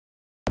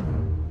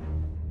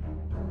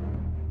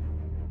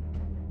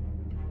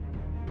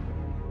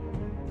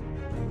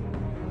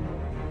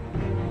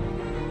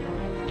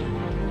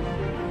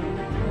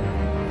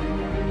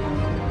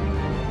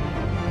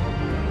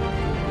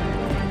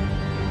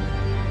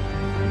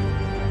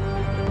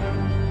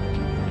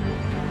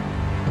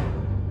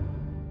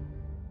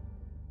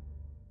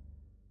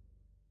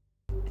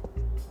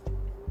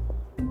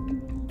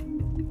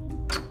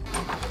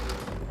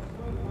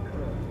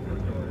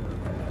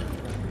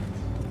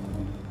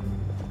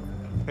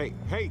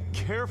Hey,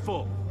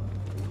 careful!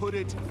 Put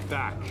it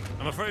back.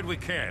 I'm afraid we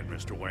can't,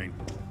 Mr. Wayne.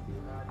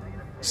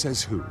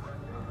 Says who?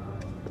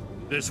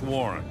 This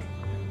warrant.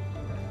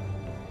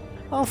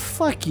 Oh,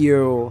 fuck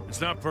you. It's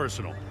not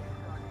personal.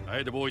 I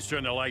had the boys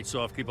turn the lights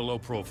off, keep a low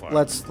profile.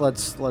 Let's let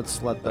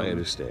them. I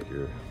understand.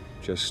 You're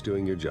just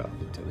doing your job,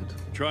 Lieutenant.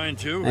 Trying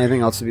to.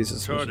 Anything else to be It's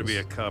suspicious? hard to be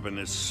a cop in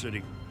this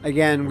city.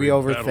 Again, we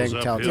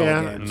overthink Telltale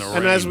Yeah, games.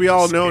 and as we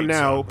all know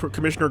now,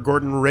 Commissioner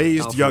Gordon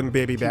raised Alfred, young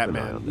baby keep an eye on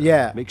Batman. them.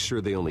 Yeah. Make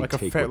sure they only Like a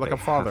take fa- what like they a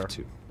father. have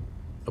to.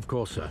 Of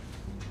course, sir.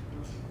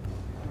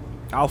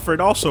 Alfred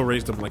also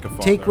raised him like a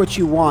father. Take what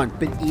you want,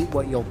 but eat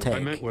what you'll I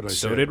take. meant what I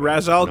So said. did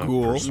Ra's al Not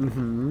Ghul.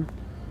 personal.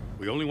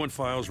 We only want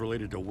files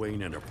related to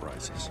Wayne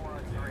Enterprises.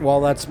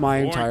 Well, that's my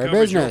Warrant entire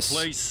covers your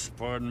business.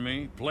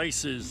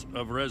 places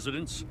of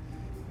residence,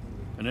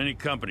 and any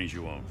companies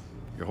you own.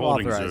 Your Who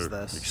holdings authorized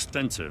are this?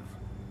 extensive.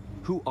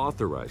 Who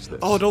authorized this?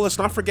 Oh, no, let's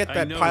not forget I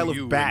that know pile you of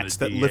and bats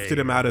the that DA, lifted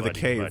him out of the buddy,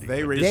 cave. buddy,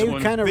 They but raised this They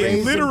one- kind of They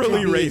raised literally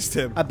him to be raised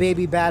him. a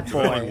baby bat Good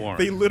boy. warrant.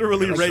 They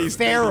literally Yes, raised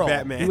sir. baby Feral.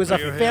 Batman. He was a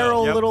Your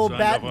feral hell, little signed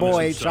bat up on this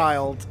boy himself.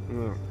 child.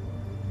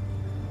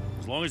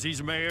 As long as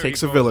he's mayor,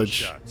 Takes he a calls the village.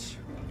 shots.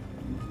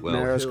 Well,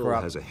 Mayor's Hill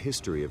corrupt. has a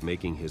history of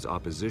making his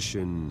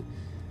opposition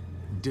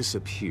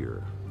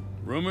disappear.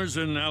 Rumors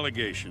and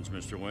allegations,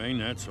 Mr. Wayne,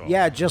 that's all.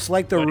 Yeah, just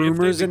like the But if they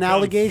rumors and become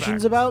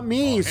allegations fact, about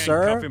me, I'll handcuff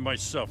sir. him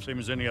myself, same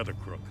as any other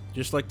crook.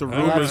 Just like the I don't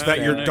know rumors how that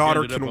the your neck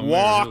daughter ended up can on Mayor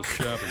walk. Hill's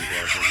shopping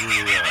cart, but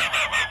here we are.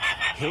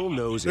 Hill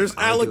knows. There's if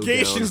I go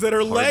allegations down, that her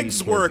Harvey's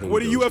legs work. campaign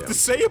What do you goes have to down.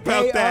 say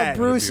about Hey, that?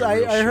 Bruce, That'd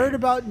be a real I heard shame.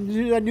 about a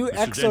new Mr.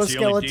 Dent's the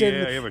only DA I exoskeleton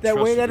ever that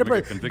Wayne trusted to make a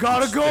Enterprise. conviction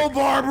Gotta go, stick.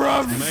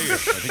 Barbara! Mayor, I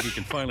think he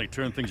can finally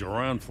turn things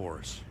around for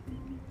us.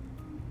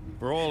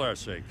 For all our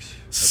sakes.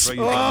 I pray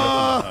you have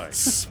nothing to hide.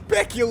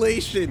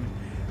 Speculation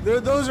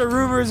Those are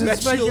rumors and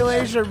That she'll-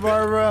 speculation,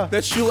 Barbara.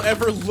 that she'll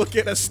ever look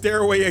at a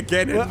stairway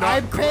again and not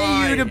I pay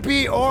cry. you to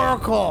be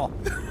Oracle.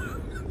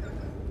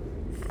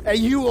 And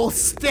you will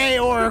stay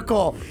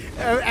Oracle.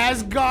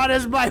 As God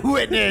is my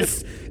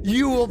witness,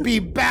 you will be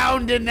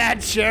bound in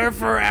that chair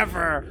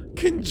forever.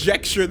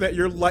 Conjecture that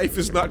your life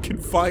is not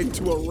confined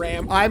to a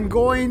ramp. I'm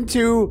going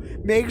to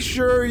make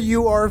sure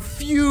you are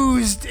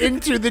fused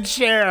into the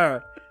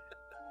chair.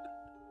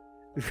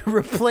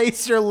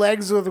 Replace your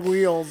legs with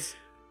wheels.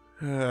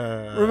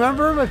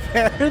 Remember my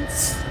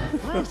parents?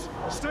 Bruce,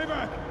 stay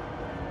back!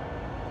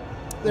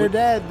 They're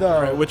dead, though.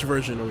 Alright, which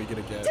version are we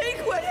gonna get? Take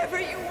whatever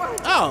you want.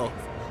 Oh,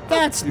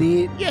 That's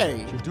neat.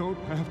 yay. You don't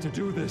have to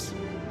do this.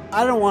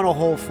 I don't want a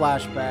whole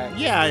flashback.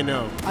 Yeah, I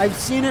know. I've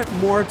seen it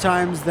more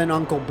times than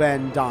Uncle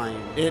Ben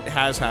dying. It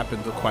has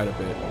happened quite a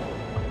bit.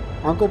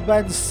 Uncle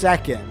Ben's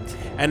second.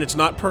 And it's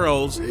not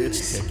pearls,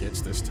 it's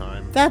tickets this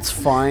time. That's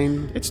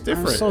fine. It's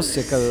different. I'm so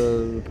sick of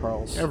the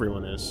pearls.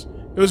 Everyone is.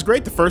 It was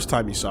great the first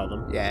time you saw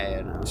them.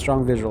 Yeah, no.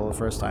 Strong visual the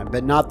first time,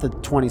 but not the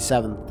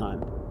 27th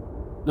time.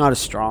 Not as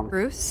strong.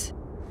 Bruce?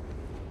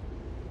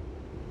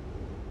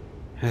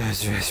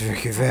 It's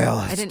Vicky Vale.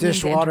 I It's didn't mean to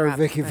dishwater interrupt,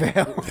 Vicky but-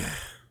 Vale.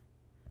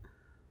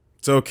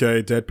 It's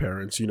okay, dead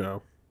parents, you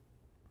know.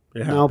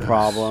 It No happens.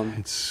 problem.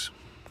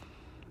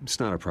 It's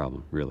not a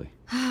problem, really.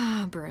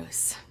 Ah,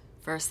 Bruce.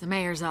 First the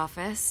mayor's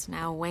office,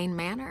 now Wayne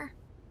Manor.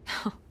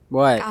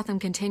 What? Gotham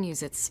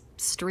continues its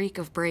streak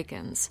of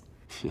break-ins.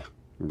 Yeah,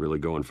 you're really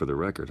going for the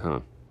record, huh?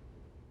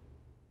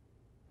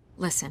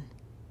 Listen,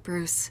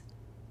 Bruce.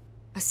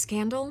 A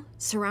scandal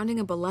surrounding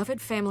a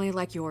beloved family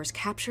like yours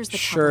captures the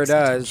Sure public's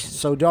does. attention.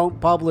 So don't I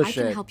publish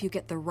can it. help you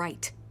get the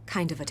right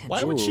kind of attention.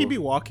 Why would she be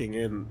walking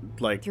in,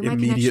 like, Through my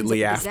immediately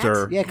connections at the after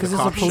Gazette? Yeah, because the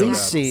it's a cops showed police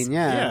up? scene,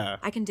 yeah. Yeah.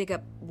 I can dig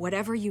up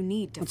whatever you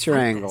need to What's your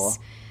fight angle? this.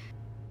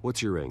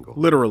 What's your angle?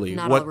 Literally.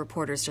 Not what? all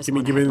reporters just Give me,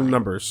 want give me the headline.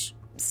 numbers.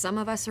 Some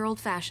of us are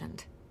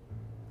old-fashioned.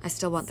 I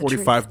still want the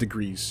 45 truth.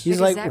 degrees. He's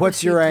The like, Gazette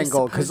what's your received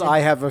angle? Because supposed I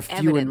have a few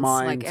in evidence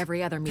mind. Like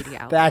every other media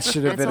outlet. That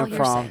should have That's been all a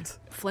hearsay. prompt.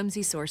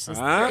 Flimsy sources.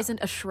 Huh? There isn't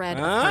a shred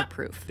of Huh? hard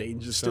proof.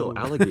 Danger Still, zone.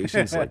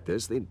 allegations like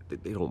this, they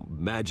don't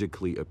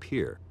magically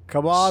appear.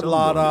 Come on,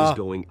 Someone Lana. is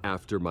going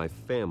after my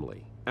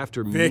family.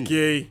 After me.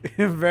 Vicky.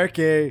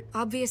 Vicky.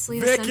 Obviously,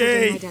 the Vicky! Senator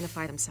didn't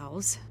identify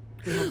themselves.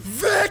 We have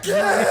Vicky!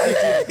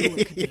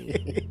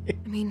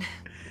 I mean,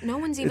 no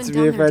one's even It's done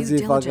me, their due Fancy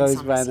diligence Falcone's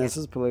on man. this This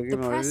yet. is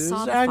polygamy. The press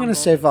saw the I'm going to fumble,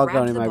 say grabbed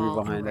Falcone the might ball,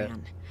 be behind and it.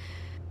 ran.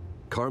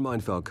 Carmine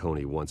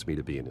Falcone wants me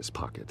to be in his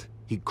pocket.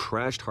 He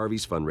crashed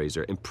Harvey's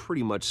fundraiser and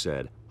pretty much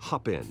said,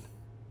 hop in.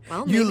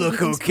 Well, You maybe look he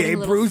can okay, spring a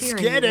little Bruce, fear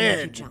in get you to make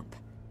you in. jump.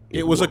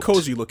 It was a won't.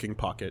 cozy-looking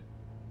pocket.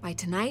 By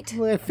tonight,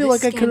 Well, I feel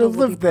this like I could scandal have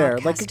will be lived there,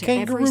 like broadcast a to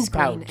every kangaroo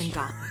screen pouch. in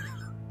Gotham.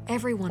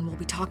 Everyone will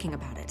be talking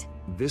about it.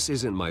 This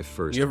isn't my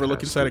first. You ever look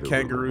pass inside a through the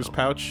rumor kangaroo's mill.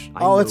 pouch?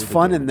 I Oh, know it's the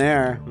fun in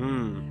damage.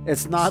 there.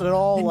 It's not at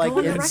all Then like go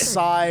on the record.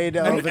 inside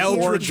of An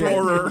eldritch organ.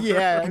 horror.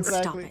 Yeah, And stop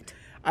exactly. it.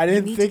 I You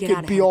didn't need to think get it'd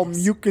out be ahead all of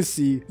this.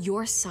 mucusy.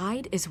 Your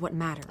side is what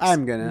matters.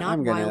 I'm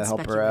not gonna wild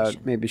help her out.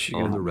 speculation. Maybe she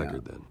can On the help me record,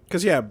 out. then.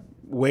 Because, yeah,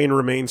 Wayne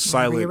remains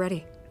Whenever silent. you're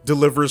ready.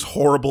 Delivers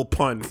horrible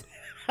pun.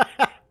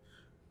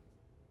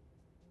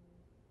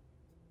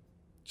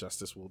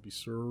 Justice will be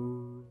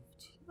served.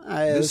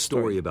 This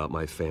story about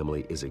my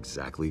family is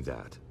exactly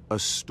that. A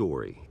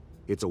story.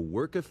 It's a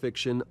work of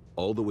fiction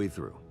all the way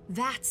through.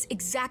 That's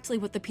exactly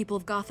what the people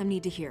of Gotham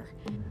need to hear.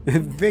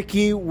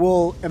 Vicky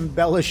will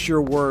embellish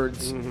your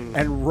words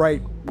and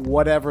write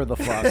whatever the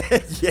fuck.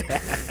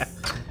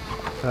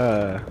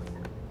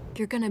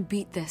 You're gonna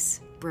beat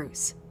this,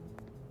 Bruce.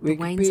 We The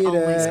can Waynes beat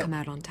always it. come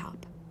out on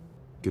top.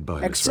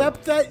 Goodbye,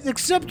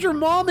 Except your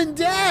mom and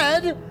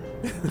dad.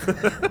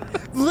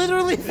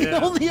 Literally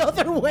the only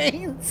other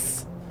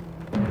Waynes.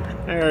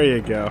 There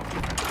you go.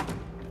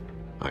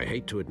 I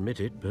hate to admit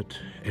it, but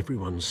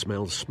everyone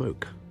smells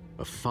smoke.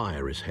 A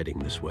fire is heading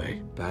this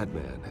way.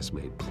 Batman has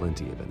made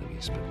plenty of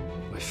enemies,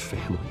 but my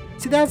family...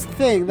 See, that's the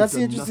thing. That's the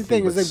done interesting nothing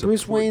thing. but Is like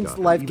Bruce support Wayne's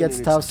Gotham, life even gets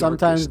in its tough.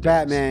 Sometimes darkest days.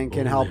 Batman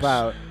can All help this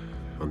out.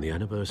 On the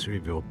anniversary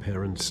of your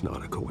parents' It's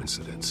not a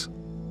coincidence.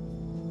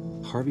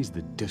 Harvey's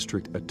the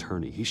district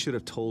attorney. He should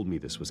have told me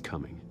this was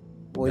coming.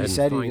 Well, he Then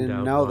said he find didn't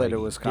out know why that it he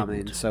was coming.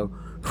 didn't. So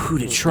who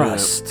to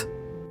trust?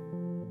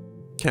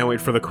 Can't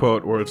wait for the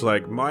quote where it's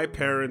like, my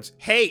parents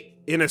hate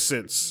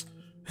innocence.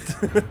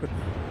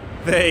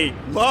 They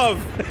love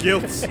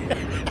guilt.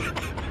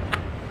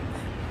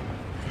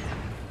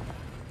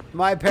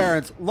 My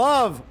parents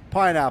love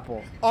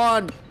pineapple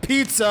on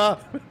pizza.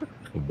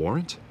 A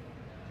warrant?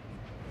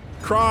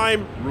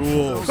 Crime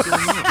rules.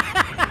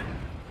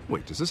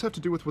 Wait, does this have to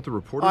do with what the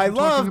reporters I were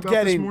talking love about this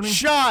getting morning?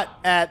 shot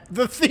at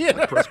the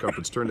theater. Press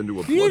conference turned into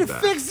a You need to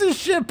bloodbath. fix this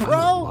shit, I'm in a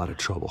bro. lot of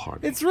trouble,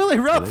 Harvey. It's really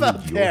rough and I need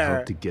out your there.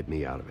 help to get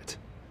me out of it.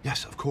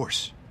 Yes, of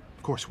course.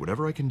 Of course,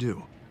 whatever I can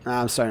do.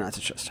 I'm starting not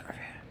to trust Harvey.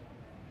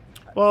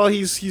 Well,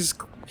 he's.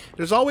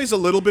 There's always a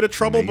little bit of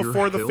trouble Mayor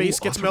before the Hill face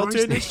gets authorized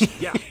melted.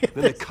 this? Yeah,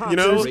 then the cops You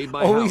know, raid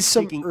my always house,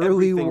 some taking early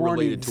everything warning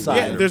related to signs.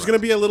 Yeah, Warner there's gonna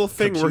Bros. be a little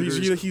thing where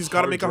Computers, he's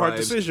got to make a hard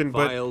drives, decision,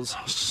 but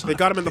files. they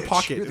got him in the Bitch,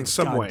 pocket you're in the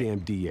some way. Goddamn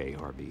DA,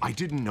 Harvey. I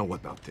didn't know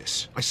about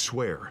this. I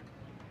swear.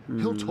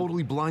 Hill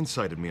totally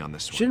blindsided me on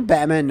this one. Shouldn't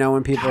Batman know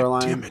when people are God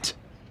lying? damn it.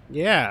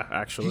 Yeah, He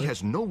actually.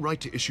 has no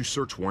right to issue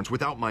search warrants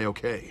without my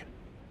okay.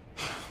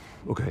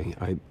 Okay,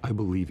 I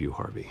believe you,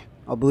 Harvey.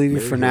 I'll believe you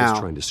Mary for Hill's now,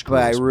 trying to screw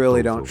but I us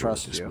really both don't over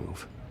trust with this you.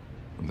 move.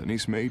 And then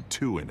he's made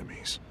 2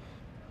 enemies.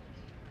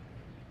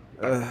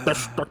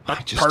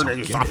 I just Turning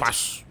don't get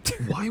us. it.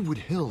 Why would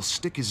Hill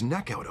stick his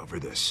neck out over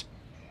this?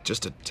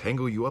 Just to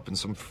tangle you up in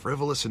some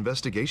frivolous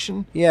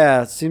investigation?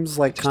 Yeah, it seems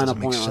like Just kind of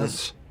doesn't make pointless.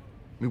 sense.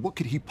 I mean, what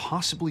could he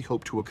possibly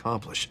hope to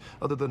accomplish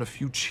other than a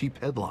few cheap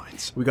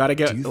headlines? We got to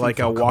Do get you think like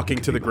a Falcone walking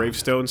could to be the behind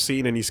gravestone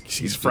scene, and he's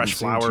He fresh didn't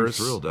seem too flowers.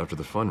 thrilled after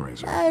the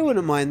fundraiser. I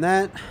wouldn't mind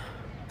that.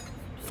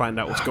 Find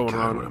out what's going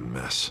God, what a on.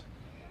 mess.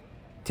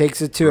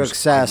 Takes it to Bruce,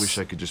 excess. I wish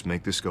I could just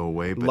make this go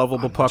away, but Lovable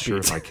I'm not puppy. sure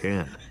if I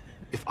can.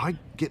 If I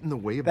get in the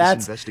way of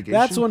That's this investigation,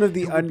 that's one of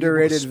the Hill will be able to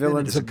underrated spin it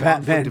villains as a of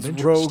conflict Batman's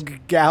interest. rogue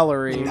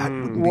gallery. That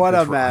wouldn't be What good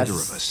a for either of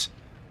mess. us.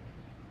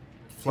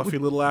 Fluffy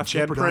Would little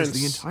Afghan jeopardize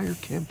prince. the entire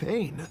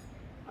campaign.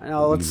 I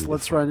know. Let's Even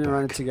if run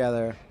we're it back.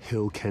 together.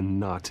 Hill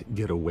cannot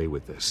get away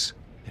with this.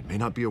 It may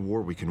not be a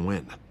war we can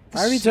win. I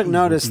already The took city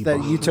notice will be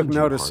that you took behind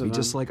notice Harvey, of him.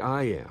 just like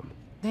I am.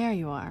 There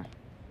you are.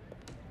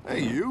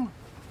 Hey, you.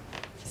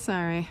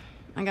 Sorry.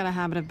 I got a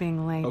habit of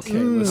being late. Okay,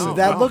 listen. Oh,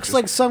 that well, looks just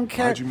like some glad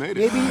character. you made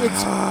it.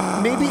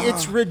 Maybe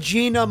it's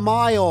Regina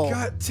Mile.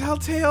 God,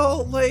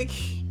 Telltale, like.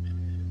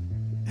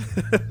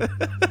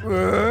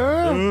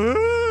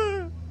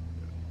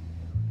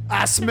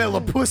 I smell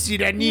a pussy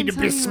that need to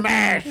be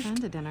smashed.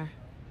 To dinner.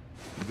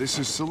 This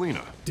is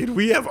Selena. Did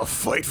we have a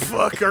fight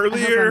fuck I hope I'm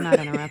earlier? not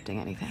interrupting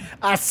anything.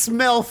 I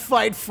smell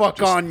fight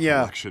fuck on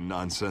ya. Election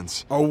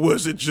nonsense. Or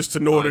was it just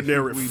an I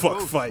ordinary think we fuck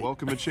both fight?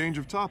 welcome a change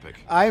of topic.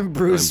 I'm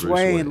Bruce, I'm Bruce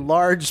Wayne, Wayne.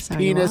 large So you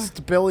penis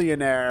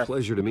billionaire.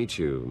 Pleasure to meet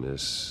you,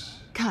 Miss.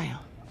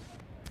 Kyle.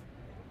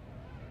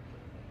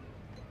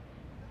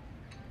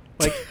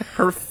 Like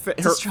her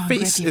strong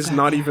face grip you've is got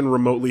not there. even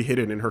remotely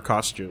hidden in her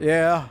costume.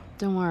 Yeah,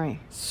 Don't worry.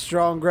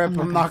 strong grip. I'm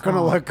I'm not not gonna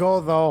gonna fall. let go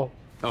though.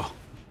 Oh,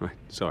 right.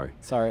 Sorry.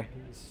 Sorry.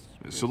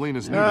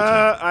 Selena's new to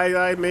town.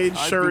 I made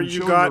I've sure been you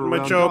showing got her my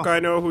around joke. Gotham, I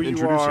know who you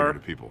introducing her are. to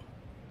people.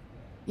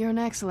 You're an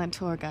excellent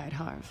tour guide,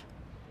 Harv.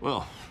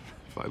 Well,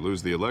 if I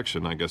lose the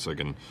election, I guess I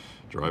can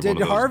drive Did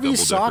one of those Harvey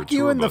double-decker sock you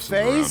tour in the buses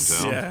around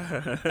face? town.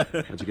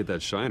 Yeah. How'd you get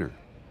that shiner?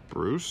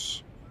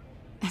 Bruce?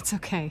 It's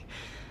okay.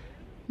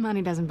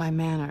 Money doesn't buy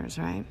manners,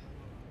 right?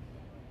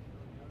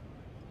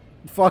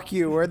 Fuck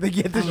you. Where'd they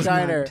get the I was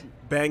shiner? mugged.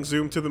 Bang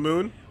zoom to the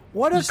moon.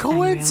 What a Just angry I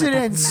let that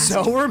coincidence. So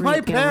massive were my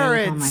freak get away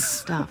with all my parents.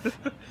 stuff.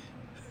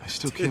 I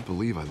still can't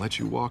believe I let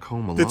you walk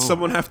home alone. Did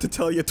someone have to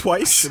tell you I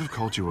twice? should have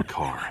called you a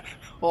car.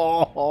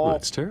 Oh,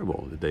 That's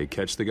terrible. Did they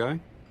catch the guy?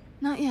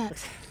 Not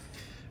yet.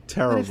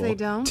 Terrible. if they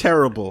don't?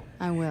 Terrible.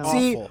 I will.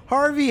 see, Awful.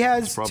 Harvey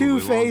has It's probably two long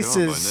gone by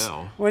faces.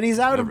 now. When he's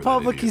out in Whatever that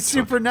public, idiot he's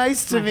took. super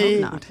nice to I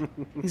me. hope not.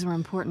 These were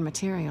important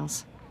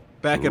materials.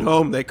 Back at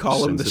home, they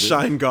call him the Sensitive.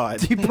 Shine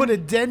God. He put a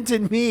dent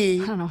in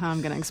me. I don't know how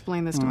I'm going to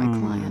explain this to my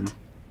client.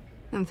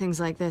 When things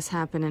like this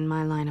happen in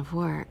my line of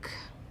work,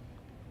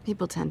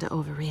 people tend to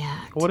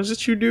overreact. What is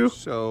it you do?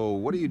 So,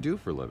 what do you do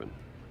for a living?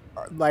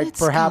 Like It's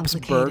perhaps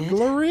complicated.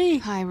 burglary?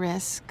 High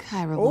risk,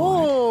 high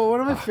reward. Oh,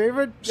 one of my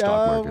favorite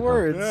stock market, huh?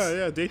 words.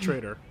 Yeah, day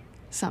trader.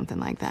 Something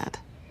like that.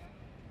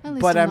 At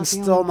least But I'm not the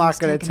only still one not who's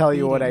going to taken a tell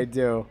you what I beating.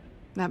 do.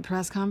 That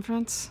press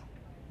conference?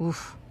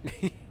 Oof.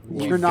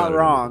 You're Got not it under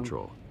wrong.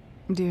 control.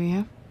 Do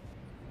you?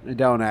 I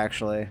don't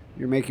actually.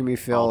 You're making me I'll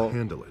feel.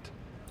 handle it.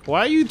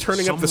 Why are you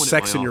turning up the Someone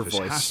sex at my in your office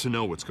has voice? to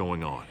know what's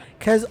going on.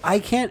 Because I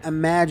can't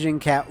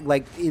imagine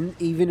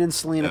even in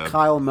Selena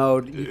Kyle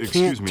mode, you excuse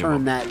can't me a turn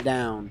moment. that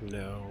down.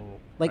 No.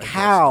 Like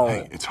how?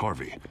 Hey, it's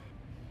Harvey.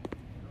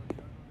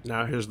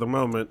 Now here's the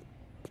moment.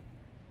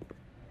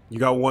 You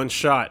got one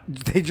shot.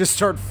 They just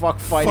start fighting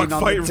Fuck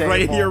on fight the table.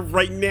 right here,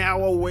 right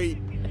now. Oh wait.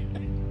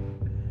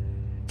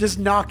 Just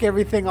knock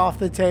everything off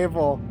the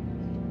table.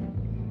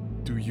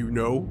 Do you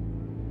know?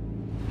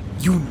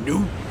 You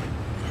knew.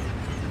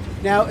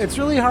 Now it's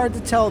really hard to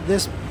tell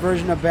this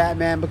version of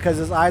Batman because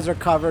his eyes are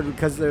covered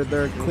because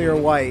they're clear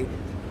white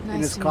in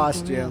his Nice to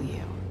meet the real costume.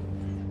 you.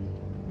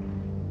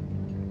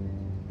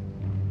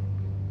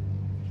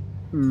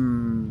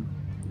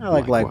 I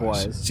like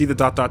Likewise. likewise. See the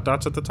dots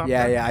at the top?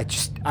 Yeah, there? yeah.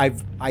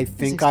 I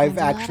think explains I've a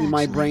lot, actually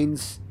my actually.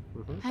 brains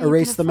How you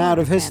erased could them out afford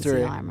of the fancy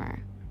history. Armor,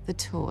 the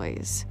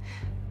toys.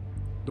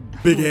 The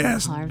big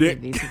ass Harvey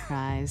be dick.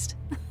 surprised.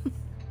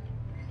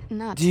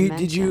 Not Do you to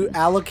did you mention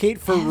allocate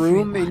for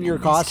room everyone in your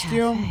this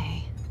costume?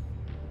 cafe.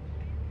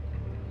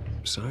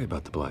 Sorry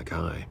about the black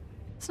eye.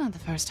 It's not the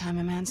first time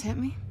a man's hit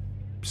me.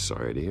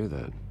 Sorry to hear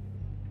that.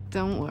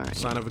 Don't worry.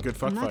 Sign of a good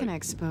fuck I'm not fight. gonna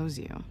expose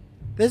you.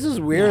 This is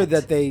weird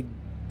Yet. that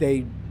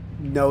they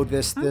know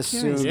this I'm this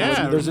curious soon.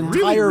 Yeah, There's really,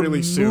 entire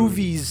really soon.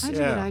 movies I do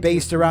Yeah. what I do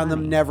based for around them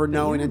money, never but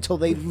knowing you- until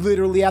they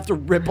literally have to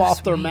rip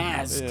off their Sweet.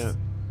 masks. Yeah.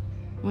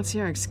 What's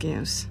your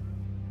excuse?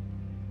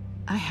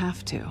 I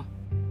have to.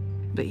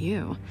 But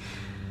you,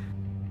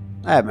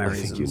 I have my I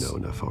reasons. think you know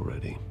enough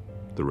already.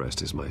 The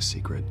rest is my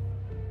secret.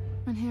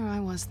 and here I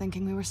was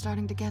thinking we were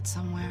starting to get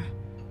somewhere.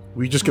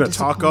 We just I'm gonna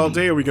talk all disappointed.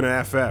 day, or we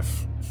gonna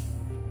FF?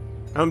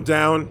 I'm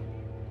down.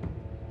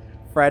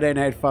 Friday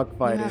night fuck You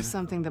fighting. have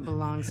something that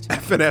belongs to me.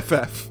 F and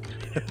FF.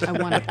 I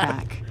want it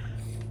back.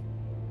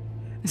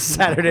 This is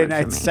Saturday awkward for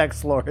night me.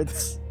 sex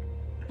lords.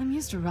 I'm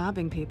used to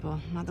robbing people,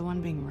 not the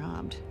one being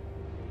robbed.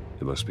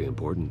 It must be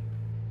important.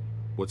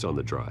 What's on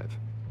the drive?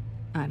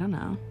 I don't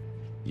know.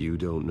 You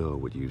don't know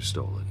what you've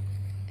stolen.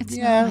 It's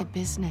Yeah. not my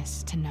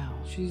business to know.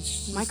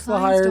 She's My just the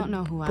clients hired don't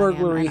know who I am,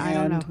 burglary and I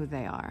don't know hand. who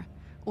they are,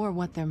 or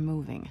what they're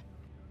moving.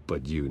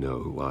 But you know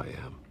who I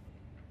am.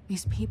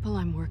 These people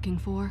I'm working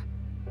for,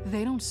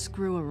 they don't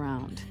screw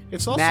around.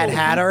 It's also Mad If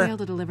Hatter. I fail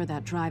to deliver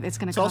that drive, it's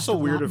gonna It's cost also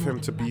a weird lot of more him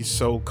than to be nothing.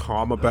 so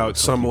calm about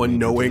someone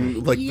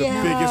knowing like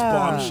Yeah. the biggest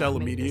bombshell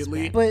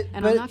immediately. But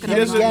And I'm not but gonna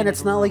yet lie. again,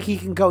 it's not like he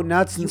can go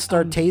nuts and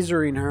start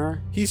tasering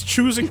her. He's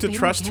choosing If to they don't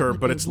trust get her, what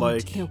but they it's want,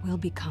 like there will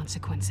be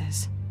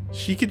consequences.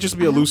 she could just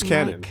be I a loose don't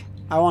cannon. like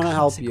I want to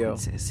help you.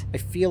 consequences. I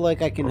feel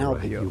like I can All help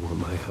right, you. You want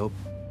my help?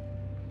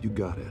 You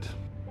got it.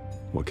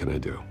 What can I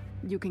do?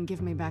 You can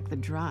give me back the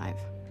drive.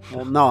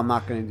 Well, no, I'm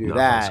not going to do Not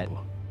that.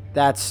 possible.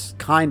 That's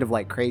kind of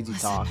like crazy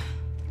talk. Listen,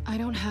 I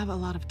don't have a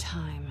lot of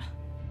time.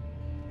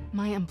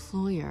 My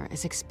employer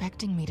is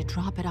expecting me to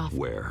drop it off.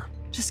 Where?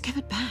 Just give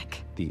it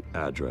back. The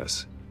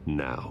address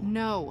now.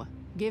 No,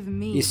 give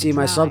me. You the see,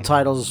 my drive.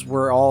 subtitles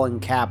were all in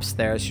caps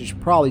there, so you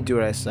should probably do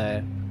what I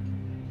say.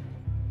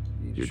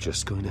 You're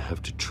just going to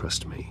have to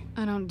trust me.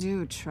 I don't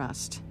do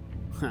trust.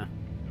 Huh.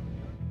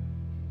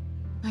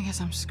 I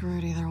guess I'm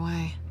screwed either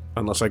way.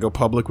 Unless I go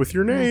public with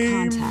your My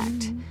name.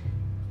 contact.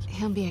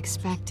 He'll be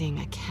expecting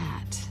a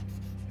cat,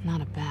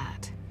 not a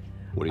bat.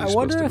 What are you I supposed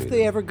wonder to if mean?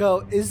 they ever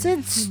go, is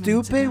it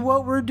stupid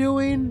what we're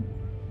doing?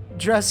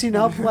 Dressing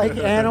up like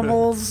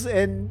animals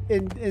in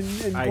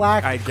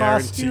black I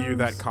guarantee costumes? you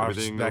that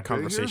Everything that okay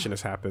conversation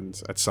has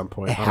happened at some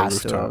point It on a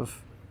has to rooftop.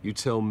 have. You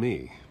tell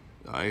me.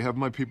 I have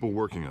my people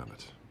working on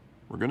it.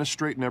 We're gonna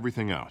straighten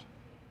everything out.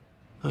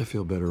 I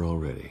feel better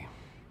already.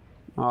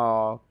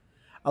 Oh,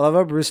 I love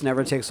how Bruce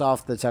never takes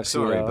off the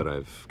tuxedo. Sorry, but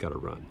I've got to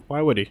run.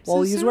 Why would he? Well,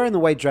 So he's soon? wearing the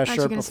white dress Aren't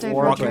you shirt gonna stay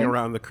before. for a Walking drink?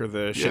 around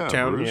the shit Yeah,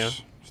 town. Bruce. Yeah.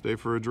 Stay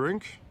for a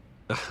drink?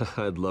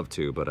 I'd love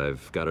to, but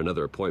I've got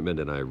another appointment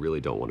and I really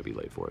don't want to be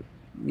late for it.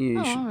 Yeah, you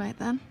Oh, should- all right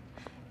then.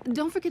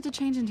 Don't forget to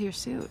change into your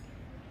suit.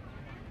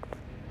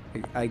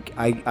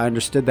 I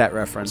understood that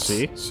reference.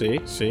 See?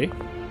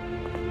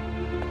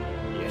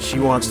 Yeah, she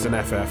wants an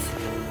FF.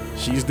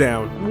 She's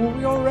down. Well,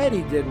 we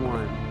already did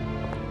one.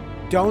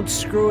 Don't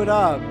screw it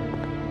up,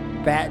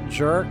 bat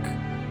jerk.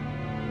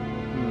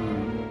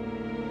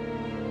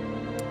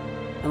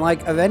 And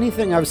like, of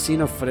anything I've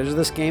seen of footage of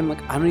this game,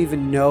 like I don't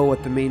even know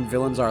what the main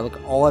villains are.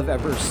 Like all I've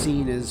ever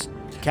seen is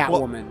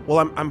Catwoman. Well,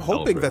 I'm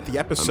hoping Alfred, that the I'm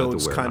at the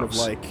episodes kind of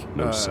warehouse. like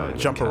No sign of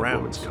jump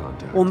around. Catwoman's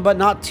contact. Well, but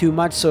not too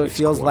much, so it It's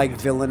feels like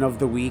quiet. villain of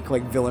the week,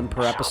 like villain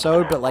per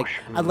episode. But like,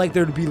 I'd like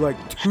there to be like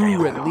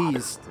 2 at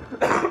least.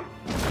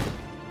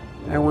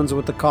 Everyone's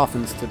with the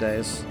coffins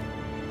today.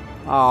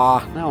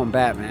 Aw, now I'm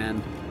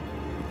Batman.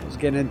 Just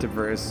getting into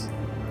Bruce.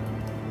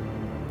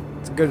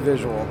 It's a good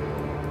visual.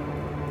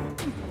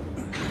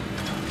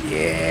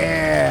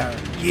 Yeah,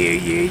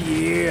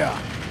 yeah.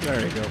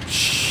 There you go.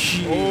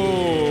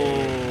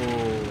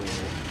 Oh,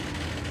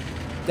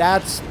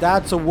 That's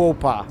a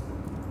whopa.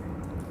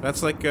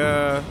 that's like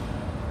the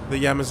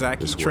Yamazaki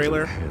This wasn't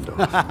trailer. a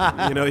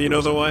handoff. You know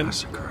the one.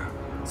 Massacre.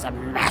 It's a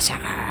massacre.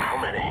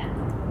 How many?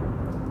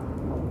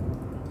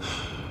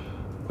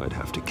 I'd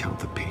have to count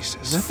the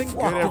pieces. Nothing good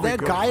Fuck, did ever that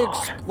goes guy wrong.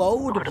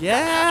 explode?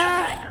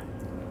 Yeah.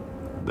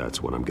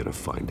 That's what I'm gonna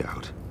find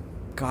out.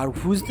 God,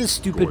 who's the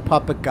stupid Gordon,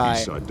 puppet guy?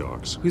 Eastside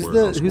Dogs, Who's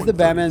warehouse the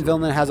Batman 133.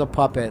 villain that has a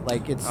puppet?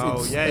 Like it's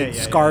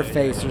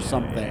Scarface or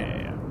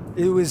something.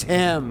 It was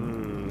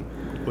him.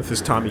 With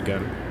his Tommy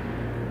gun.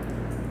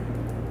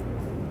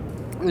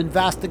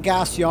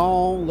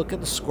 Investigation. Look at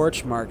the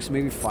scorch marks.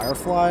 Maybe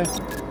Firefly.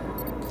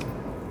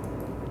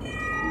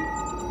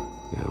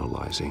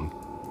 Analyzing.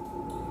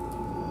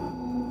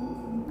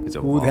 It's a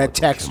Ooh, that volatile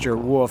texture.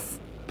 chemical. Woof.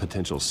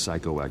 Potential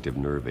psychoactive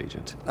nerve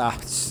agent.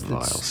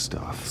 Vile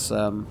stuff.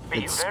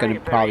 It's gonna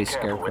probably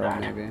Scarecrow,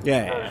 maybe.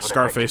 Yeah,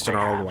 Scarface and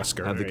all the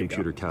Wesker. Have the There you go.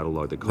 computer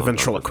catalog the compound for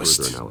ventriloquist.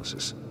 further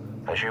analysis.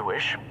 As you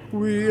wish.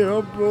 We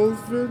are both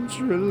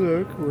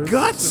ventriloquists.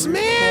 Guts, We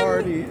man!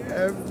 Party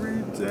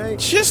every day.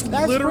 Just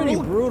That's literal. pretty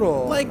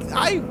brutal.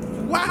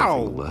 Wow.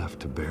 Left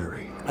to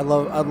bury. I'd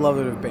love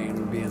it if Bane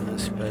would be in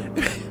this, but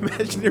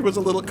Imagine there was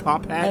a little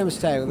cop hat Items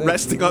tag with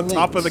resting on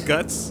top of the links.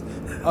 guts.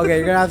 Okay,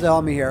 you're gonna have to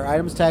help me here.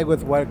 Items tag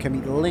with what can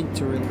be linked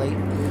to relate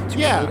to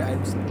Yeah. relate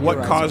items. What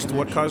theorizing caused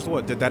connection.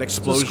 what? Did that So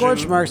explosion?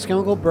 scorch marks,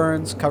 chemical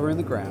burns covering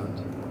the ground,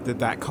 Did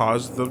that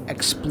cause the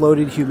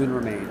exploded human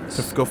remains.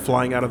 to go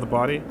flying out of the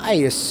body? I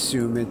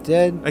assume it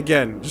did.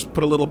 Again, just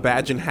put a little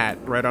badge and hat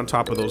right on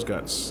top of those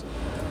guts.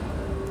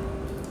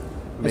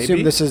 I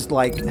assume this is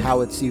like how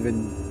it's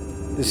even.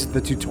 This is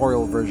the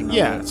tutorial version of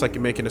Yeah, it. it's like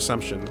you make an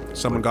assumption.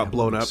 Someone got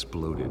blown up.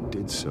 Exploded,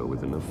 did so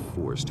with enough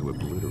force to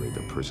obliterate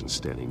the person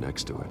standing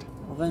next to it.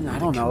 Well then, I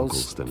don't know.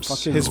 chemicals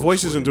themselves Fucking- His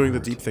voice isn't doing the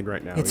deep thing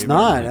right now. It's either.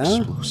 not, huh?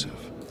 Explosive.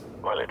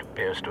 Well, it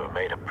appears to have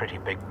made a pretty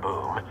big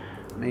boom.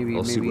 Maybe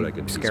I'll see what I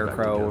can piece back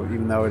Scarecrow, together.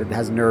 even though it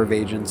has nerve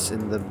agents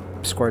in the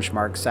scorch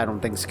marks, I don't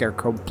think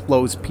Scarecrow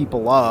blows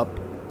people up.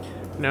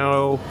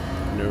 No.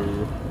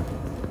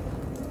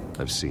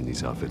 I've seen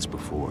these outfits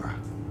before.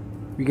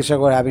 We can check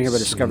what happened here by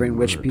Same discovering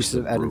which mercs pieces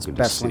of that evidence broke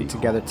into best link City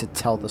together Hall. to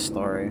tell the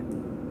story.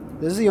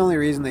 This is the only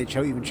reason they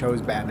even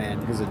chose Batman,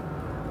 because it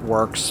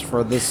works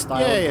for this style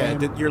Yeah, of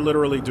game. You're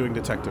literally doing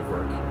detective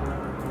work.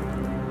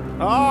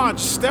 Oh,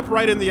 just step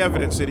right in the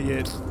evidence,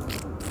 idiot.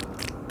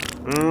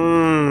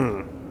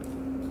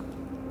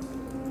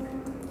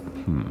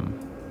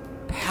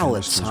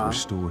 Pallets, Canisters huh? were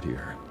stored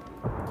here.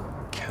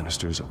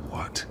 Canisters of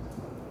what?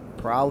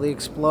 Probably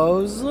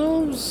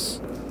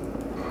explosives.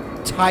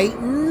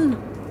 Titan?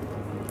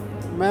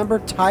 Remember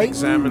Titan?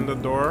 Examine the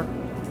door.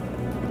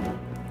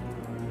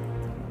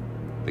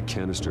 The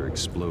canister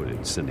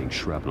exploded, sending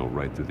shrapnel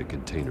right through the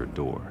container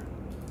door.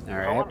 All For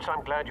right. once,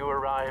 I'm glad you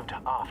arrived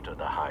after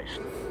the heist.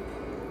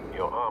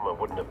 Your armor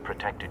wouldn't have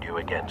protected you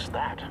against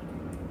that.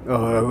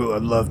 Oh,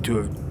 I'd love to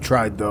have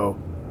tried, though.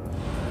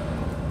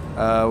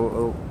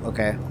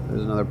 Okay.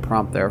 There's another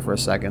prompt there for a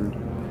second.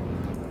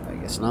 I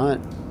guess not.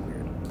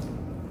 Weird.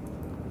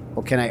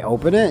 Well, can I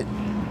open it?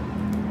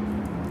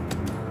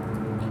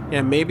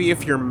 Yeah, maybe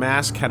if your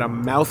mask had a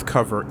mouth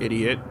cover,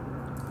 idiot,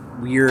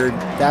 Weird.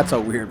 That's a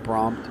weird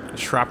prompt.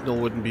 shrapnel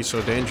wouldn't be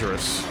so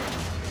dangerous.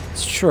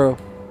 It's true.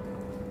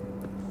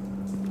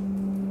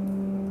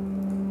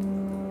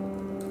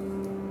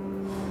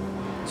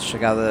 Let's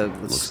check out the.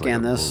 Let's Looks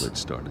scan like a this. bullet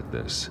started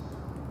this.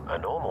 A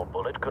normal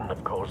bullet couldn't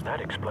have caused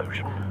that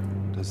explosion.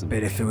 Doesn't But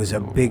make if it was a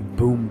sense. big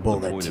boom The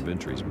point bullet. of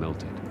entry's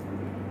melted.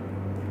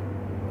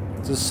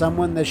 So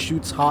someone that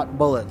shoots hot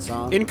bullets,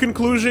 huh? In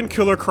conclusion,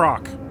 Killer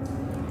Croc.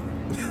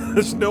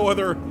 There's no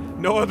other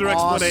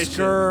explanation.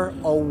 Oscar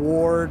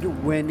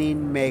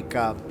award-winning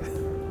makeup.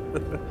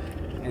 In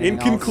Anything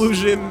else?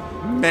 conclusion,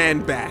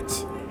 Man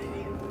Bat.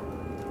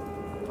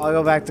 I'll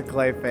go back to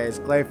Clayface.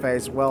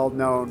 Clayface, well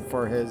known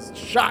for his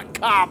shot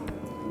cop.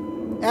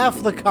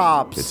 F the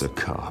cops. It's a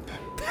cop.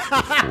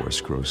 The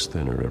force grows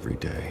thinner every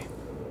day.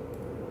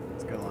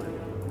 That's a good line.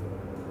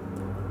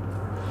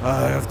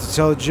 I have to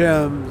tell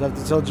Jim. I have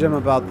to tell Jim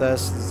about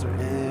this. Is there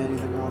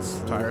anything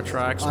else? Tire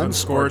tracks,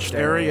 Unscorched unscorched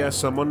area.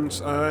 Someone's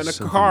in a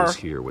Something car. was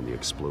here when the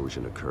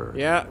explosion occurred.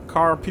 Yeah,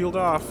 car peeled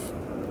off.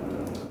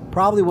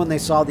 Probably when they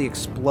saw the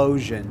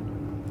explosion.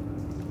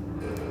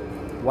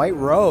 White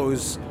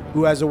Rose?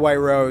 Who has a White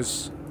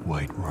Rose?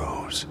 White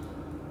Rose.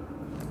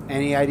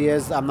 Any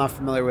ideas? I'm not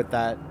familiar with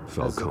that.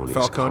 Falcone's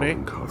Falcone?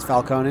 calling card. It's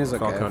Falcone's?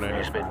 Okay. Falcone.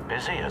 He's been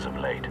busy as of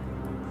late.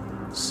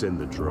 Send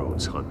the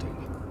drones hunting.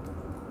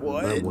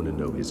 What? I want to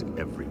know his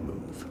every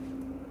move.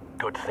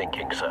 Good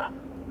thinking, sir.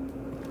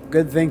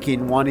 Good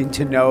thinking, wanting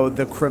to know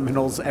the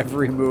criminal's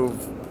every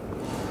move.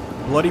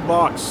 Bloody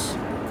box.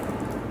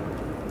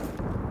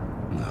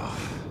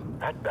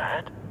 That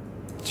bad?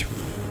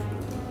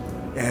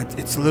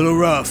 It's a little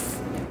rough.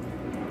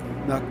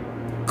 The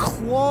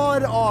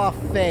clawed off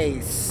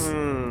face.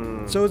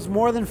 So it's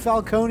more than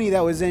Falcone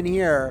that was in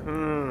here.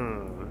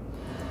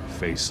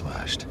 Face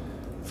slashed.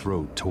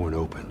 Throat torn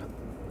open.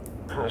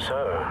 So,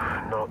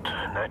 not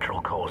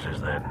natural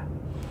causes then.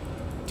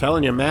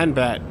 Telling you, Man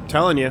Bat.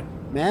 Telling you.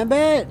 Man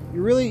Bat,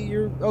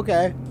 you're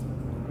okay.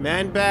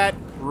 Man Bat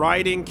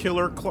riding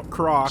Killer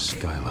Croc.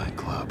 Skylight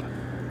Club.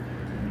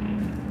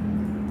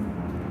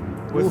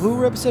 Well, who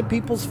rips at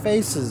people's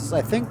faces?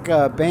 I think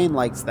Bane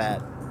likes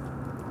that.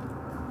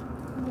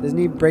 Doesn't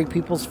he break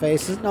people's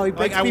faces? No, he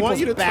breaks Like, I people's want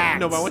you to backs.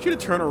 no, but I want you to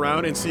turn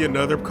around and see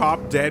another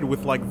cop dead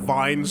with like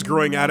vines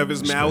growing out of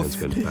his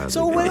mouth,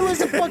 So when it was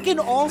a fucking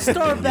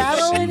all-star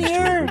battle in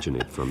here?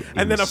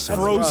 and then a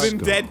frozen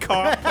dead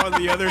cop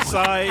on the other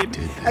side,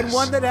 And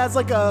one that has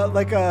like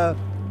an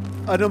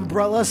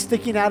umbrella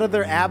sticking out of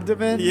their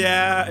abdomen?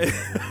 yeah.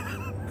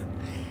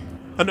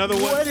 Another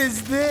one. What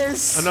is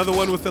this? Another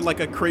one with like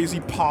a crazy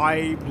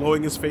pie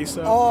blowing his face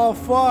up. Oh,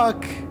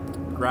 fuck.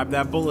 Grab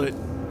that bullet.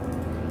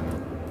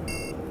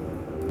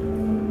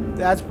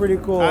 That's pretty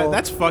cool.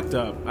 That's fucked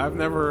up. I've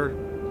never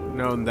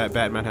known that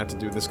Batman had to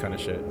do this kind of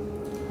shit.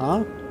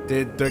 Huh?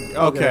 Did the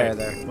okay?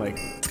 there. Like,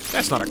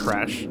 that's not a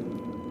crash.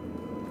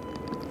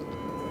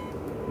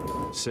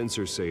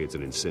 Sensors say it's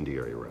an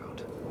incendiary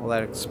round. Well,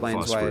 that explains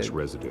why. Phosphorus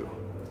residue.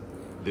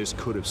 This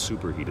could have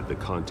superheated the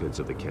contents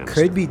of the canister.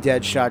 Could be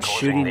Deadshot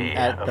shooting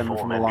at them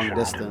from a long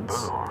distance.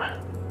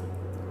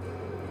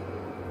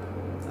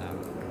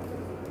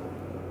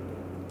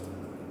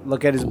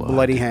 Look at his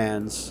bloody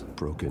hands.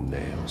 Broken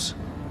nails.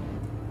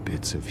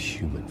 Bits of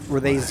human flesh. Were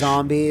they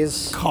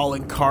zombies?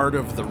 Calling card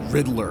of the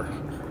Riddler.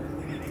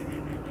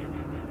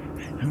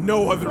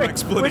 No other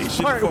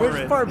explanation for Which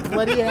it. part?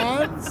 Bloody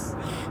hands?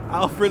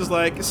 Alfred's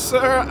like,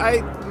 sir,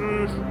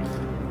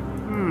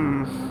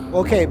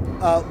 Okay,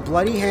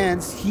 bloody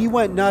hands. He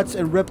went nuts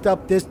and ripped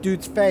up this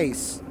dude's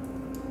face.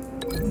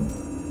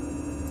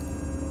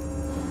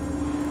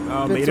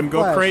 Oh, Bits made him of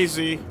go flesh.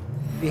 crazy.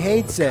 He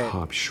hates it.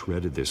 Cop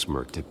shredded this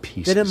merc to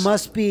pieces. Then it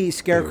must be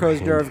Scarecrow's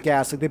They were nerve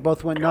gas. Like they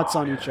both went nuts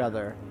on each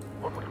other.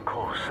 What would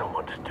cause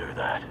someone to do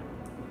that?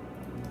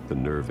 The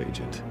nerve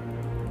agent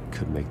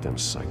could make them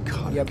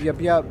psychotic.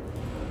 Yep.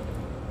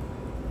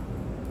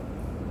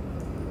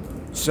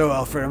 So,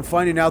 Alfred, I'm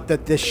finding out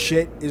that this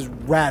shit is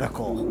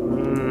radical.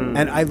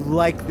 And I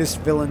like this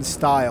villain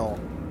style.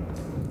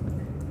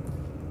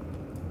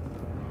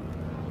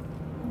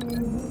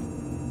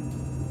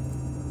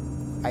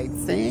 I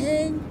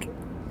think...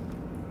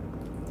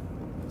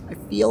 I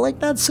feel like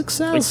that's It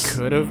success.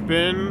 could have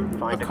been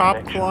Find a a cop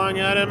connection. clawing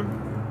at him.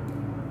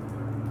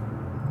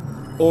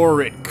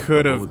 Or it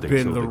could Oh, have they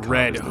been killed the cop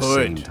Red is the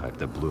same Hood. type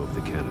that blew up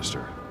the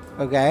canister.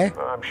 Okay.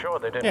 I'm sure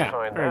they didn't Yeah,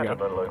 find there that you at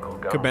go. a local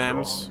gun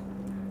Kabams. store.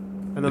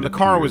 And then It the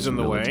car appears was in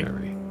the way.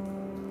 military.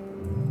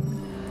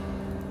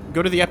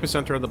 Go to the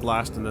epicenter of the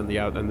blast and then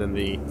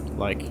the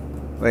like.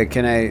 Wait,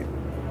 can I...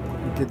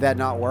 Did that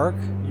not work?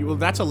 Well,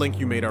 that's a link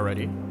you made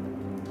already.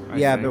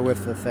 Yeah, but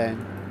with the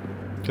thing.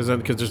 Because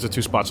there's the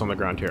two spots on the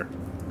ground here.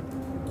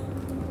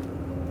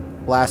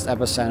 Blast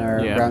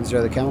epicenter, Yeah. ground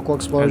zero, the chemical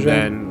explosion,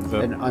 And then the-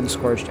 an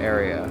unscorched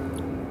area.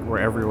 Where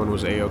everyone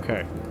was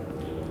A-okay.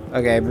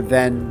 Okay, but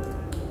then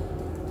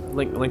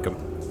Link them.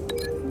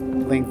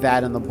 link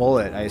that in the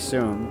bullet, I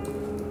assume.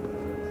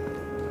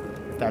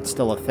 If that's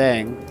still a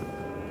thing.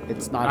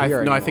 It's not here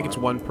No, I anymore. think it's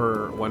one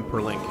per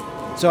link.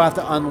 So I have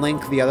to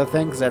unlink the other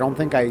thing because I don't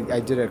think I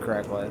did it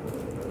correctly.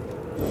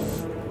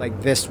 Like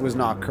this was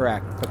not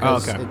correct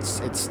because okay.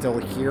 it's still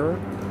here,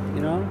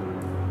 you know?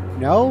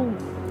 No.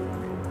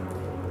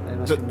 I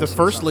must be The missing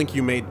first something. link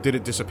you made, did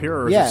it disappear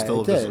or is Yeah, it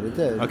still it did, it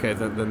did. Okay,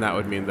 then that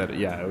would mean that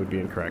it would be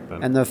incorrect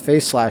then. And the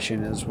face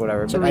slashing is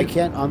whatever, but I right.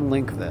 can't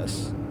unlink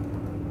this.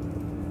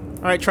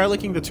 Alright, try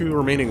linking the two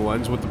remaining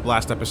ones with the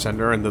blast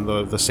epicenter and then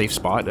the safe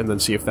spot and then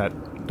see if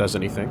that does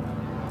anything.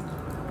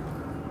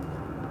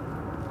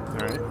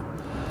 Alright.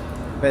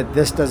 But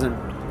this doesn't.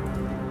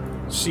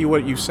 See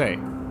what you say.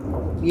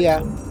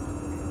 Yeah.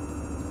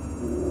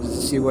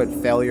 See what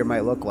failure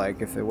might look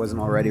like if it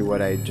wasn't already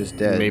what I just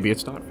did. Maybe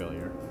it's not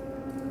failure.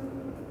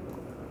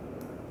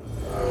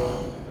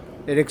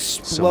 It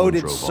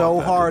exploded drove so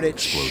off after hard the it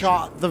explosion.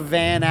 shot the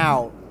van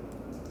out.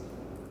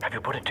 Have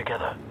you put it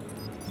together?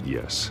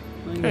 Yes.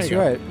 I guess you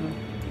you're go. right.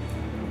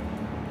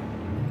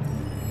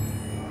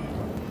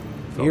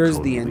 Here's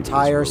Falcone the leaving his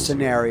entire rose here.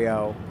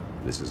 scenario.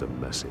 This is a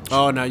message.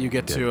 Oh, now you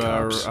get Dead to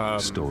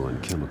cops, stolen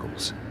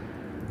chemicals.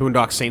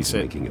 Boondock Saints He's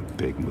it. making a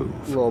big A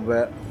move. little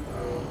bit.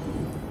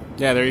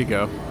 Yeah, there you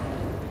go.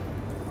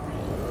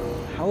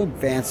 How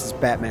advanced is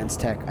Batman's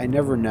tech? I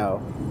never know.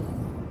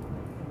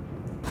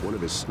 One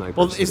of his snipers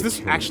Well, hit is a this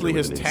canister actually with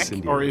his an tech,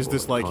 incendiary or is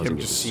this bullet, like him causing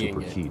it just to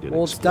seeing it? superheat and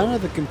Well, it's done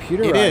explode. with the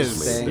computerized It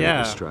is, thing.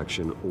 yeah.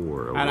 Distraction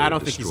or a And way I of don't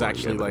think he's destroying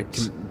actually like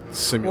evidence.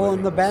 simulating. Well,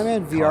 in the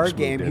Batman Cops VR moved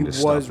game, in he to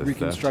stop was the theft.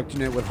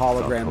 reconstructing it with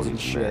holograms and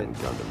Falcone's shit. men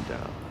gunned him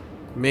down.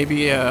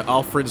 Maybe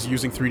Alfred's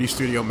using 3D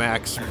Studio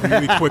Max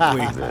really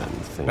quickly Then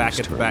things back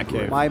at the turned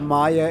Batcave. My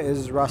Maya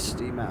is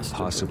rusty, master.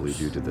 Possibly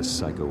due to the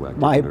psychoactive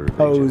My nerve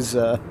pose.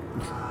 agent.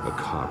 A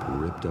cop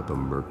ripped up a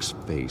merc's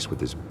face with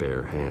his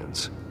bare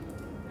hands.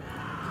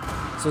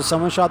 So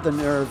someone shot the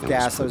nerve was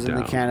gas that put was in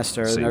the down.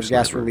 canister. The Same nerve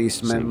gas sniper, released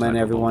same meant type of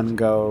everyone bullet.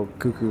 go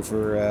cuckoo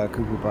for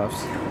cuckoo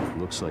puffs.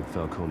 Looks like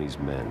Falcone's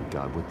men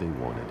got what they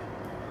wanted.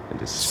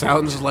 And escaped.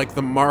 Sounds like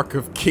the mark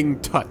of King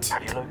Tut.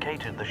 Have you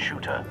located the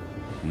shooter?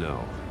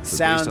 No. but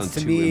Sounds based on to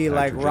two me impact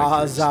like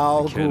trajectories, Ra's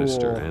al the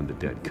canister Ghul. and the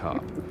dead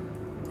cop.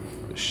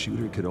 The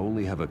shooter could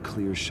only have a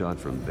clear shot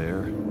from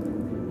there,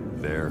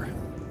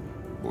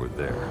 or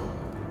there.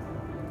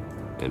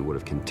 and would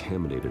have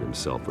contaminated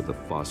himself with the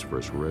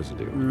phosphorus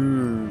residue.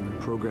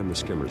 Program the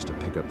skimmers to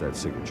pick up that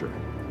signature.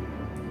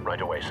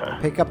 Right away, sir.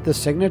 Pick up the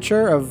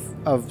signature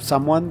of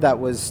someone that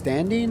was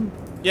standing?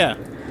 Yeah,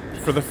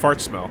 for the fart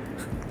smell.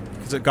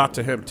 Because it got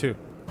to him, too.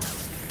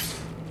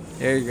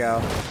 There you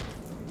go.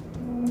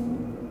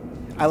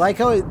 I like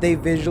how they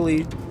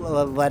visually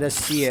let us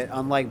see it,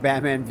 unlike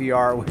Batman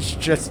VR, which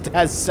just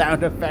has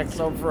sound effects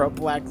over a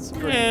black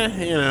screen.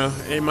 You know,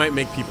 it might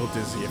make people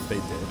dizzy if they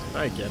did.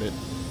 I get it.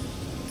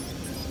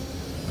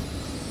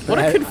 What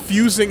a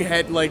confusing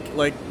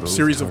Both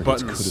series of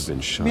targets buttons. could have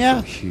been shot Yeah.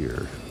 from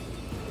here,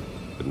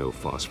 but no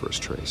phosphorus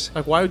trace.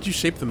 Like, why would you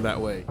shape them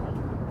that way?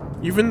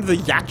 Even the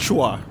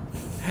Yachua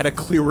had a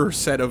clearer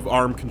set of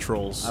arm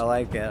controls. I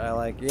like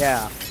it.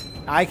 Yeah.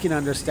 I can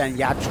understand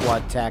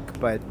Yachua tech,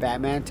 but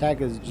Batman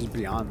tech is just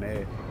beyond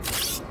me.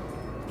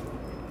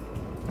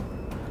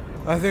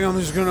 I think I'm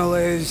just gonna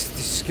lay these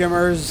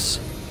skimmers.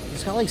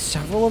 He's got like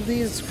several of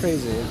these. It's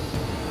crazy.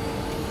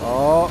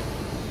 Oh.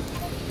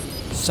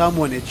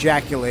 Someone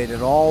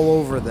ejaculated all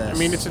over this. I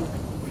mean, if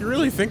you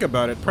really think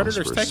about it, Predator's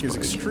Phosphorus tech is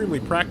spike. extremely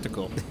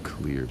practical.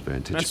 Clear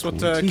vantage That's what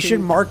point. he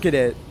should market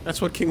it.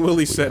 That's what King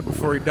Willie said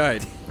before he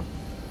died.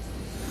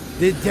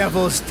 The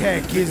devil's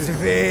tech is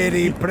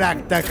very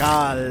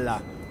practical.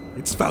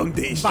 Its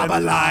foundation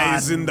Babylon.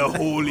 lies in the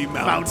holy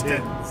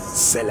mountain.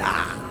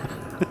 Selah.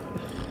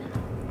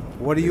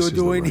 What are This you is the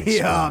doing right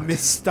here, spot. Mr.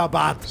 So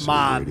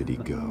Batman? where did he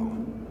go?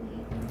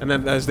 And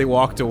then as they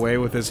walked away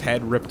with his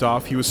head ripped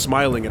off, he was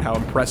smiling at how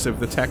impressive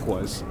the tech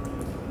was.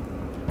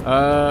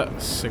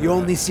 You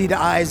only see the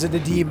eyes of the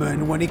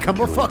demon when he come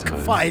a fuck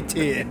time.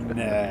 fighting.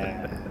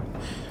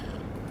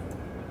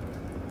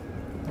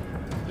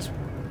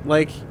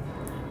 Like,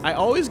 I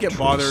always get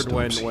bothered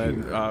when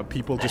stops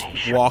people just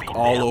walk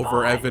all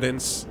over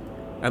evidence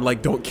and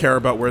like don't care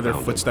about where their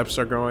footsteps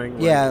are going.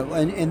 Like, Yeah,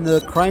 and in the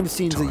crime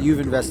scenes that you've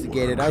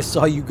investigated, I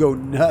saw you go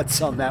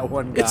nuts on that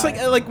one guy. it's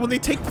like when they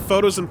take the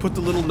photos and put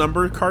the little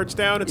number cards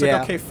down. It's Yeah.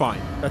 like, okay, fine,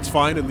 that's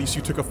fine. At least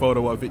you took a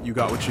photo of it. You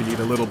got what you need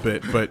a little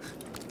bit, but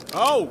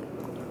oh,